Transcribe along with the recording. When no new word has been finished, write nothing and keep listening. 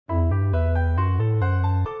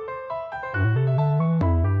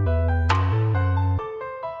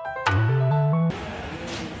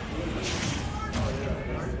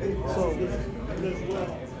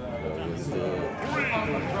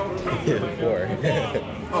bar.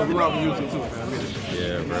 Oh, we're on YouTube too, man.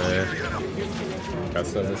 Yeah, bruh. Got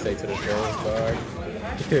something to say to the girls bar?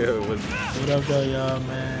 What up, though, y'all,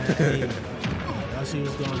 man? Hey, y'all see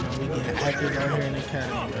what's going on? We getting active out here in the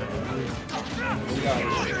academy, man.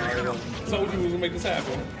 So what you was gonna make this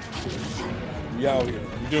happen? We out here.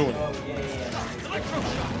 We doing it.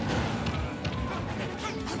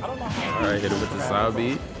 Alright, hit it with the side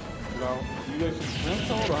beat. You guys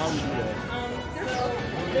should or how we do that?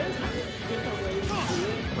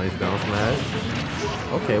 Nice down smash.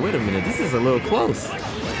 Okay, wait a minute. This is a little close.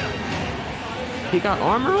 He got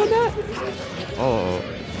armor on that? Oh.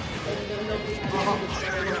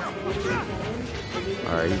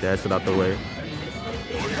 Alright, he dashed it out the way.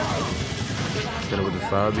 Hit it with the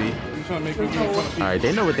side beat. Alright,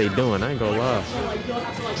 they know what they doing. I ain't gonna lie.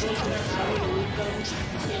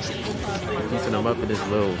 Piecing them up in this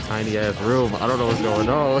little tiny ass room. I don't know what's going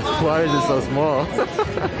on. Why is it so small?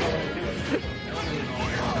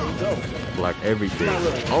 Block everything.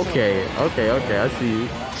 Okay, I see you.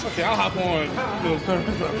 Okay, I'll hop on.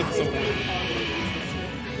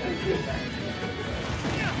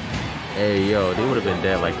 Hey, yo, they would have been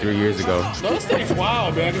dead like 3 years ago. Those things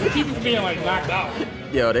wild, man. They keep from being like knocked out.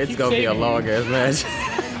 Yo, it's gonna be a long ass match.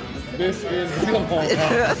 This is a long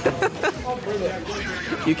match.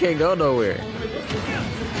 You can't go nowhere.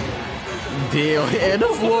 Deal and the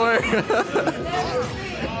floor.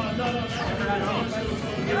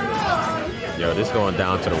 Yo, this going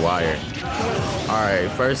down to the wire. All right,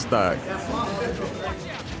 first stock.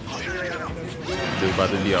 Dude about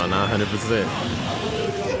to be on 900%.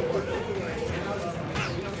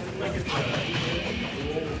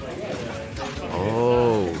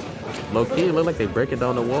 Oh, low key, it look like they breaking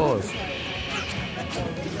down the walls.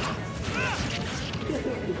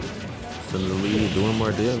 Some of the lead doing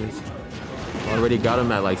more damage. Already got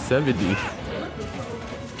him at like 70.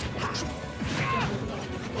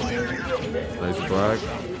 Nice block.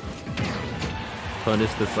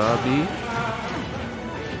 Punish the Sabi.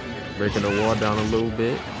 Breaking the wall down a little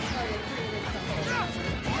bit.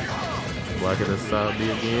 Blocking the Sabi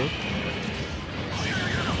again.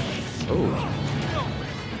 Oh.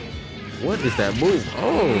 What is that move?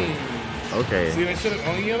 Oh. Okay. See that shit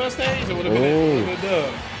on the other stage? It would have been a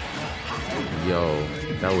dub. Yo,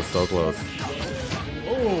 that was so close.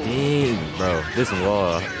 Oh. Dang, bro. This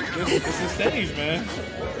wall. This is the stage, man.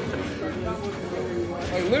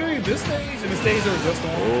 Like literally this stage and the stage that we're just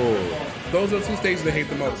on. Oh. Those are the two stages they hate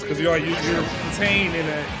the most. Because you're contained in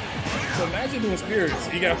that. So imagine doing spirits.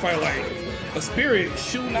 You gotta fight like a spirit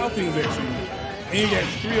shooting out things at you. And you got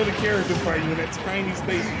 3 other characters fighting you in that tiny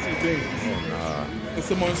space in 2 days.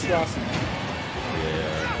 It's a monstrosity.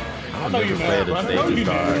 Yeah. I know you played know, the I know stage you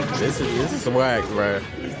card. know. This is swag, bro.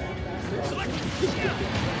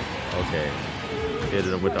 Okay. Hit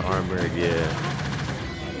him with the armor again.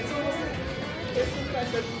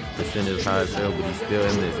 Percentage high as hell, but he's still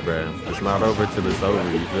in this, bro. It's not over till it's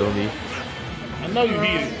over, you feel me? I know you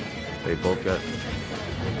heated. They both got...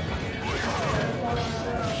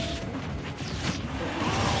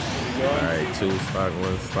 Alright, 2 stock,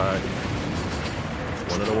 1 stock.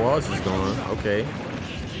 One of the walls is gone. Okay.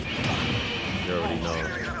 You already know.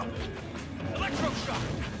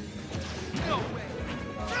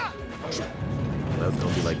 That's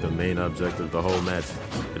gonna be like the main objective of the whole match.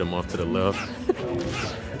 Hit him off to the left.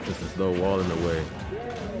 There's no wall in the way.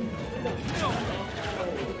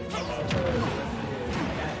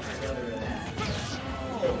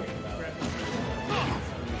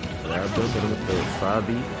 Grab him, hit him with the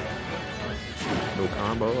Sabi. No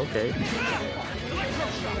combo, okay.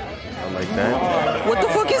 I like that. What the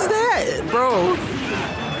fuck is that, bro?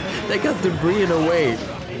 They got debris in the way.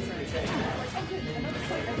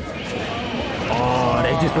 Oh,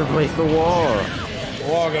 they just replaced the wall. The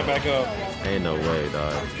wall got back up. Ain't no way,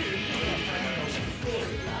 dog.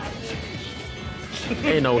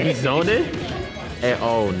 Ain't no, he zoned it? And,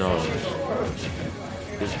 oh no.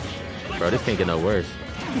 Bro, this can't get no worse.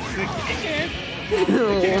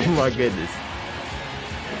 Oh my goodness.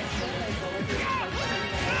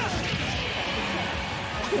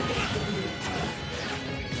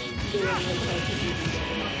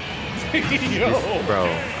 Bro,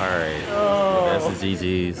 alright. That's the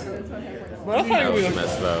GG's. Bro, That was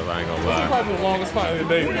messed up, I ain't gonna That's lie. probably the longest fight of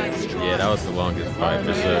the day. Yeah, that was the longest fight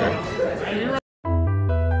for sure.